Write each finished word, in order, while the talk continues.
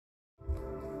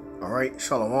All right,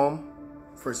 Shalom.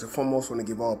 First and foremost, I want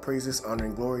to give all praises, honor,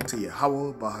 and glory to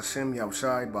Yahweh, Bahashem,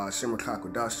 Yahushai, Bahashem,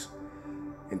 Rakakodash,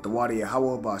 and Tawadi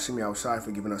Yahweh, Bahashem, Yahushai,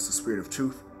 for giving us the spirit of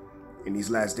truth in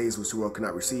these last days which the world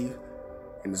cannot receive.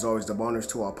 And as always, double honors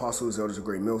to our apostles, elders of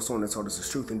great millstone, that taught us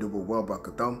the truth and do well,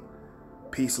 Barakatham.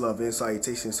 Peace, love, and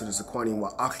salutations to the Zaquani wa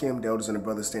Achim, the elders and the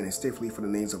brothers standing stiffly for the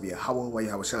names of Yahweh, while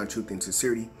Yahweh shine truth and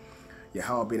sincerity.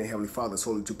 Yahweh being a Heavenly Father's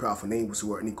holy two powerful name, which is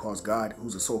what he calls God,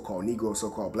 who's a so-called Negro,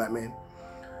 so-called black man.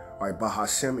 All right,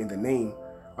 Bahashem in the name,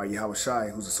 all right, Yahweh Shai,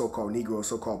 who's a so-called Negro,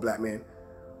 so-called black man.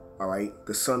 All right,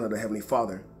 the son of the Heavenly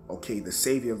Father, okay, the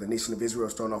savior of the nation of Israel,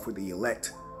 starting off with the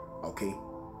elect, okay,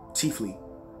 chiefly.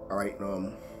 All right,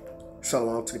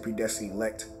 shalom to the predestined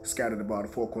elect, scattered about the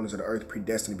four corners of the earth,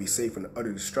 predestined to be safe from the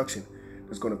utter destruction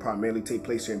that's going to primarily take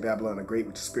place here in Babylon the Great,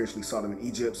 which is spiritually Sodom and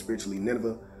Egypt, spiritually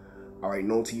Nineveh. All right,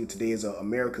 known to you today as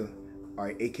America, all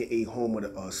right, aka home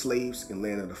of the slaves and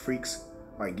land of the freaks.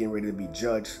 All right, getting ready to be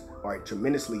judged, all right,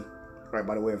 tremendously, all right,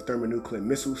 by the way of thermonuclear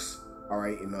missiles, all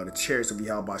right, and the chariots of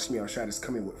Yahweh Shmi Al-Shad is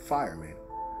coming with fire, man.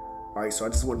 All right, so I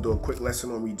just want to do a quick lesson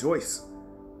on rejoice.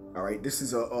 All right, this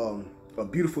is a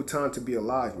beautiful time to be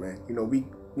alive, man.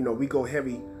 We go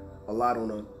heavy a lot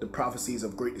on the prophecies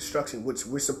of great destruction, which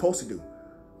we're supposed to do.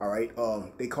 All right,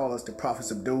 they call us the prophets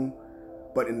of doom,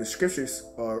 but in the scriptures,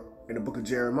 in the book of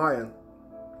Jeremiah,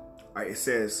 all right, it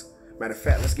says, matter of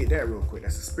fact, let's get that real quick.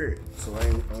 That's the spirit, so I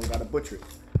don't gotta butcher it,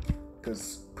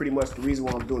 because pretty much the reason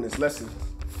why I'm doing this lesson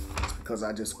is because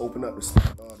I just opened up the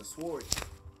sword,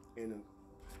 and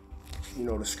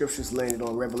the scriptures landed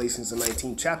on Revelations, the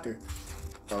 19th chapter,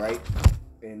 all right,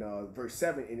 in verse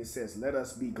 7, and it says, "Let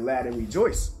us be glad and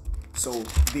rejoice." So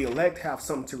the elect have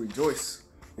something to rejoice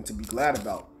and to be glad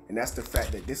about, and that's the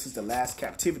fact that this is the last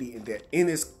captivity, and that in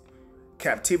this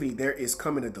captivity there is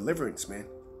coming a deliverance, man.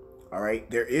 All right,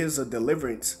 there is a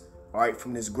deliverance, all right,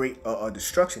 from this great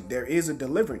destruction. There is a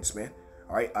deliverance, man.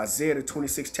 All right, Isaiah the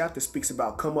 26th chapter speaks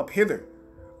about come up hither,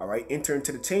 all right, enter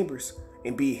into the chambers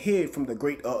and be hid from the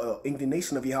great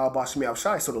indignation of Yahweh Shmi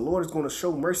Al-Shai. So the Lord is going to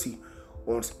show mercy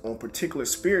on particular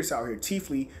spirits out here,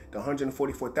 chiefly the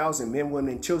 144,000 men,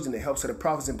 women, and children, the helps of the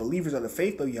prophets and believers of the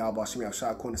faith of Yahweh Shmi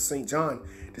Al-Shai, according to St. John,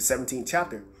 the 17th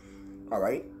chapter. All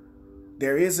right,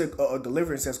 there is a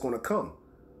deliverance that's going to come.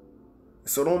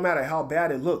 So don't matter how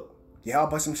bad it look,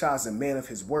 Yahweh Shmi Al-Shai is a man of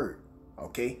his word.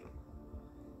 Okay,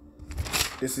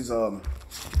 this is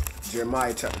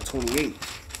Jeremiah chapter 28.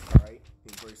 All right,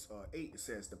 in verse 8 it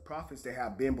says, "The prophets that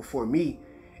have been before me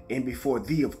and before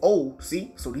thee of old."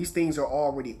 See, so these things are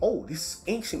already old. These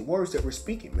ancient words that we're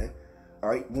speaking, man. All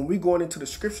right, when we're going into the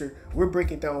scripture, we're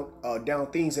breaking down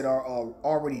things that are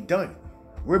already done.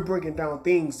 We're breaking down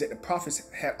things that the prophets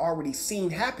had already seen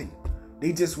happen.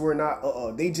 They just were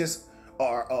not. They just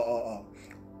are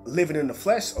living in the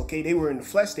flesh. Okay, they were in the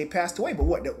flesh. They passed away. But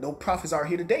what? Those prophets are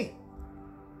here today.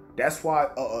 That's why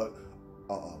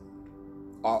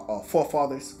our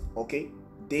forefathers, okay,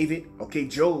 David, okay,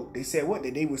 Job, they said what?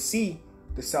 That they would see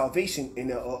the salvation in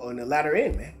the latter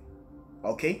end, man.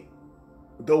 Okay,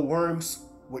 though worms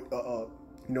would,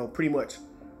 pretty much,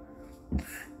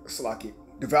 it's like it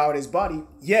devoured his body.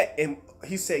 Yet, and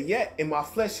he said, "Yet in my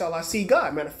flesh shall I see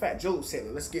God." Matter of fact, Job said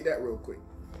it. Let's get that real quick,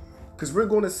 because we're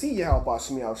going to see Yahweh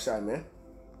Shmi Al-Shai, man.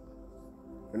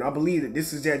 And I believe that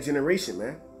this is that generation,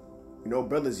 man.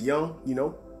 Brothers young, in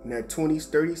their 20s,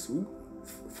 30s,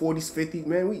 40s, 50s,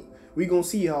 man. We gonna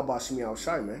see Yahweh Shmi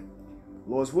Al-Shai, man.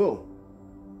 Lord's will.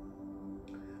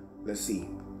 Let's see.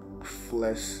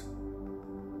 Flesh,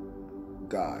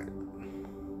 God.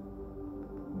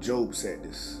 Job said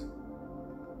this.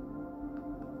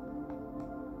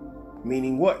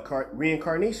 Meaning what?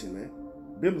 Reincarnation, man.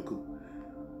 Biblical.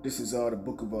 This is the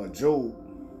book of Job,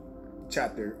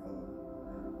 chapter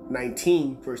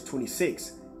 19, verse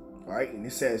 26. All right, and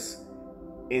it says,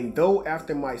 "And though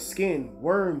after my skin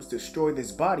worms destroy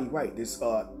this body," right, this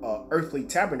earthly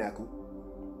tabernacle,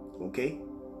 okay,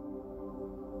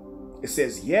 it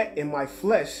says, "Yet in my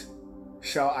flesh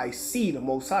shall I see the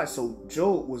Most High." So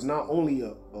Job was not only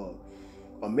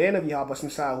a man of Yahweh Shmi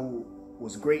Al-Shai who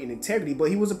was great in integrity, but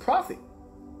he was a prophet.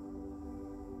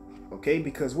 Okay,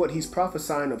 because what he's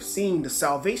prophesying of seeing the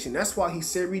salvation. That's why he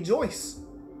said rejoice.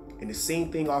 And the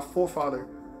same thing our forefather,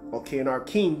 okay, and our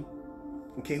king,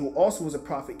 okay, who also was a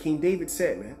prophet, King David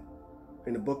said, man,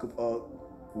 in the book of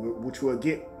which we'll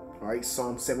get, all right,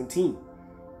 Psalm 17.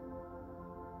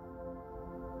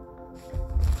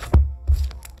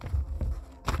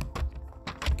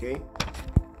 Okay,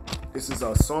 this is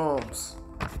our Psalms.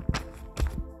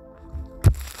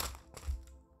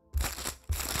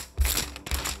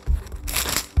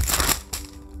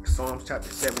 Psalms chapter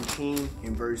 17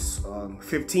 in verse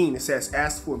 15, it says,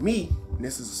 "As for me, And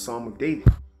this is a psalm of David.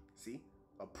 See?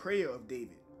 A prayer of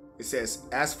David. It says,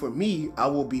 as for me, I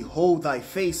will behold thy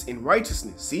face in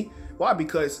righteousness. See? Why?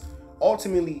 Because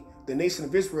ultimately, the nation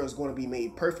of Israel is going to be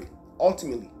made perfect.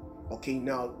 Ultimately. Okay,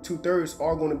 now 2/3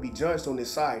 are going to be judged on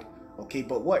this side. Okay,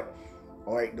 but what?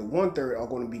 All right, the 1/3 are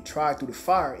going to be tried through the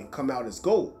fire and come out as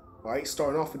gold. All right,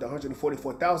 starting off with the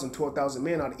 144,000, 12,000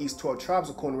 men out of east 12 tribes,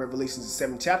 according to Revelations, the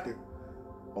 7th chapter.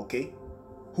 Okay,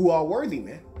 who are worthy,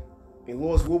 man? And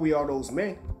Lord's will we are those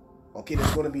men. Okay,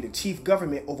 that's going to be the chief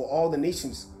government over all the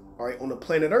nations, all right, on the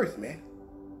planet Earth, man.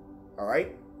 All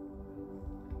right.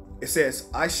 It says,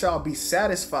 I shall be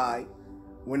satisfied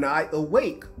when I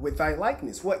awake with thy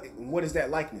likeness. What is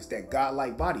that likeness? That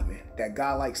godlike body, man. That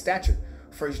godlike stature.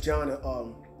 1 John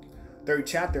 3rd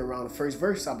chapter, around the 1st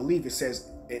verse, I believe it says,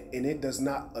 and it does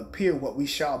not appear what we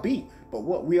shall be, but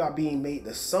what we are being made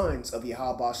the sons of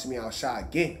Yahweh Ba'Shem Yahushua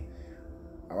again.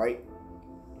 All right.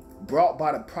 Brought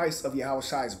by the price of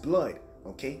Yahushua's blood.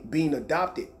 Okay. Being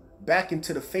adopted back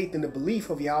into the faith and the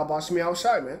belief of Yahweh Ba'Shem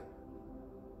Yahushua, man.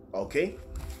 Okay.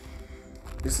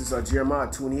 This is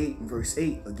Jeremiah 28 and verse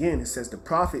 8. Again, it says, the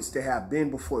prophets that have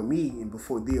been before me and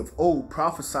before thee of old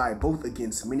prophesied both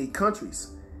against many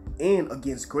countries and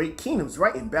against great kingdoms.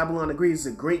 Right? And Babylon agrees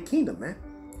is a great kingdom, man.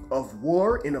 Of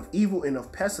war and of evil and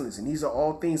of pestilence. And these are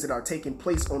all things that are taking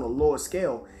place on a lower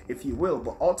scale, if you will,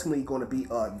 but ultimately going to be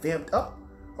vamped up.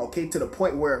 Okay, to the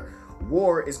point where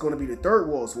war is going to be the third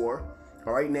world's war.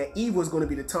 All right, and that evil is going to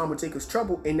be the time of Jacob's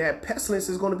trouble, and that pestilence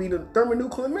is going to be the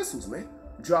thermonuclear missiles, man,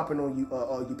 dropping on you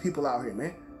people out here,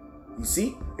 man. You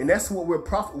see, and that's what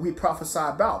we prophesy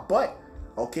about. But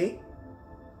okay,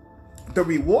 the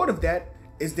reward of that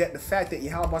is that the fact that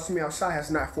Yahweh Ba'Shem Yahushua has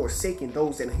not forsaken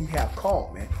those that he have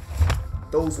called, man.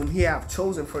 Those whom he have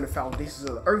chosen from the foundations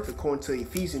of the earth, according to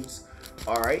Ephesians,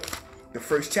 all right, the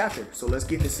 1st chapter. So let's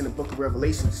get this in the book of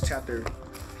Revelations, chapter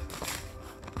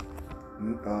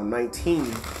 19.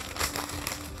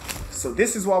 So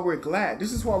this is why we're glad.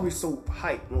 This is why we're so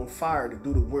hyped, on fire to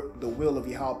do the will of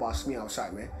Yahweh Ba'Shem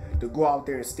Yahushua, man. To go out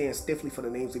there and stand stiffly for the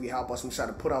names of Yahweh Ba'Shem Yahushua,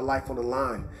 to put our life on the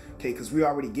line, okay, because we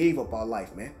already gave up our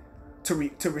life, man.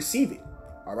 To receive it,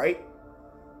 all right,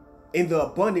 in the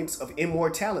abundance of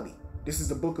immortality. This is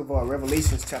the book of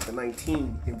Revelations chapter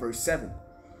 19 in verse 7.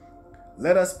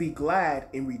 Let us be glad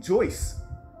and rejoice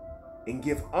and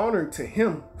give honor to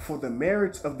him, for the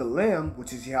marriage of the Lamb,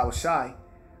 which is Yahushua,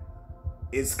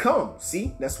 is come.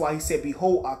 See, that's why he said,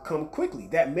 behold, I come quickly.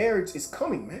 That marriage is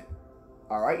coming, man.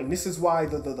 All right, and this is why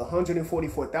the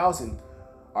 144,000,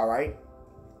 all right,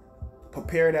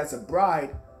 prepared as a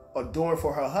bride, adorned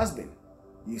for her husband.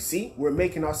 You see, we're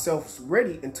making ourselves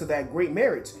ready into that great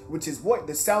marriage, which is what?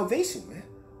 The salvation, man.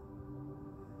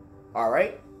 All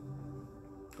right.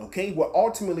 Okay, where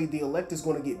ultimately the elect is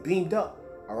going to get beamed up.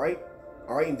 All right.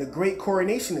 All right. And the great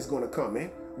coronation is going to come, man,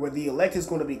 where the elect is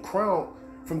going to be crowned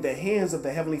from the hands of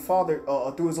the Heavenly Father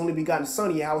through his only begotten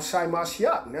Son, Yahushua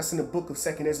Mashiach. And that's in the book of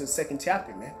 2nd Ezra, 2nd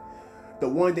chapter, man. The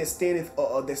one that standeth,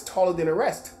 that's taller than the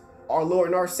rest. Our Lord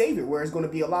and our Savior, where it's going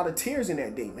to be a lot of tears in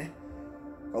that day, man.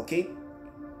 Okay?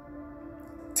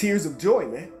 Tears of joy,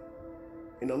 man.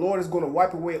 And the Lord is going to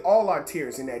wipe away all our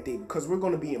tears in that day, because we're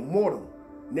going to be immortal.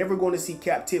 Never going to see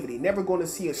captivity. Never going to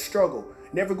see a struggle.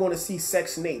 Never going to see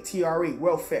Section 8, TRA,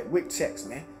 welfare, WIC checks,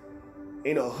 man.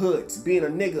 In a hoods, being a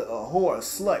nigga, a whore, a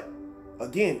slut.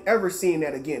 Again, ever seeing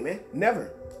that again, man.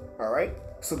 Never. All right?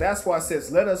 So that's why it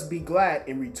says, let us be glad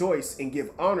and rejoice and give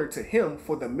honor to him,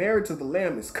 for the marriage of the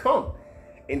Lamb is come,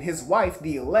 and his wife,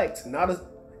 the elect, not an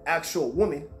actual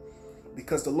woman,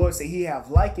 because the Lord said he have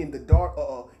likened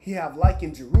he have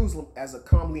likened Jerusalem as a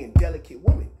comely and delicate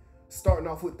woman, starting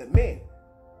off with the man.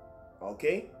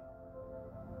 Okay?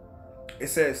 It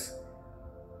says,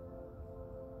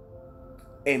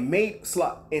 and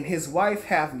his wife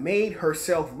have made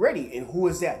herself ready. And who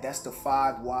is that? That's the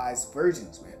 5 wise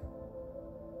virgins, man.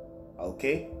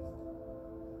 Okay,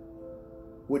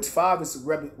 which 5 is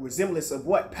a resemblance of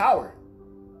what? Power.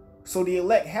 So the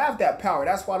elect have that power.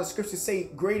 That's why the scriptures say,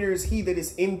 greater is he that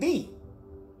is in thee.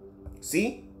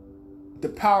 See, the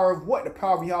power of what? The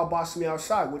power of Yahweh Ba'Shem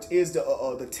Yahushua, which is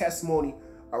the testimony,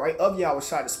 all right, of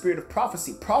Yahushua, the spirit of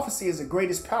prophecy. Prophecy is the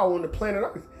greatest power on the planet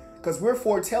Earth, because we're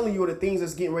foretelling you the things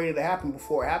that's getting ready to happen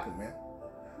before it happened, man.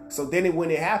 So then when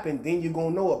it happened, then you're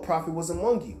gonna know a prophet was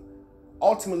among you,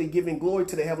 ultimately giving glory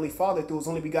to the Heavenly Father through his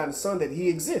only begotten Son, that he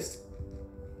exists.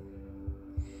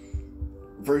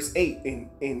 Verse 8,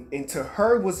 and to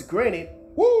her was granted,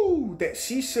 that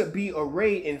she should be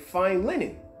arrayed in fine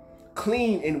linen,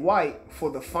 clean and white,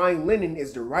 for the fine linen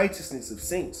is the righteousness of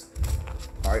saints.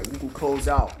 All right, we can close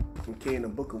out, okay, in the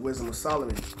book of Wisdom of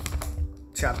Solomon,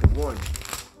 chapter 1,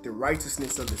 the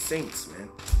righteousness of the saints, man.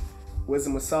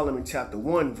 Wisdom of Solomon chapter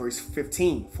 1 verse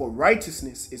 15. For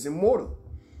righteousness is immortal.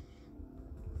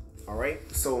 All right.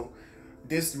 So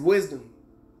this wisdom,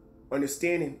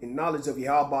 understanding, and knowledge of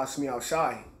Yahweh Shemi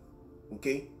Shai,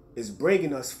 okay, is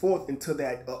bringing us forth into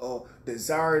that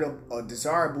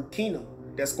desirable kingdom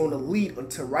that's going to lead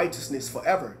unto righteousness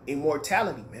forever,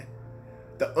 immortality, man.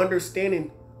 The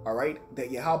understanding, all right,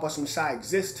 that Yahweh Shemi Shai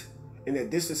exists, and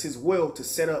that this is his will to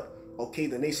set up, okay,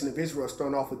 the nation of Israel,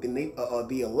 starting off with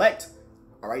the elect,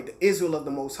 all right, the Israel of the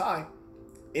Most High,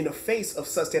 in the face of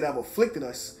such that have afflicted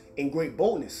us in great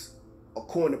boldness,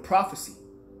 according to prophecy,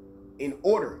 in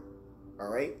order, all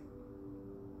right.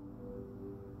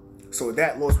 So with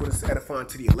that, Lord's will is edifying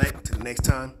to the elect. To the next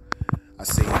time, I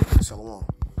say shalom.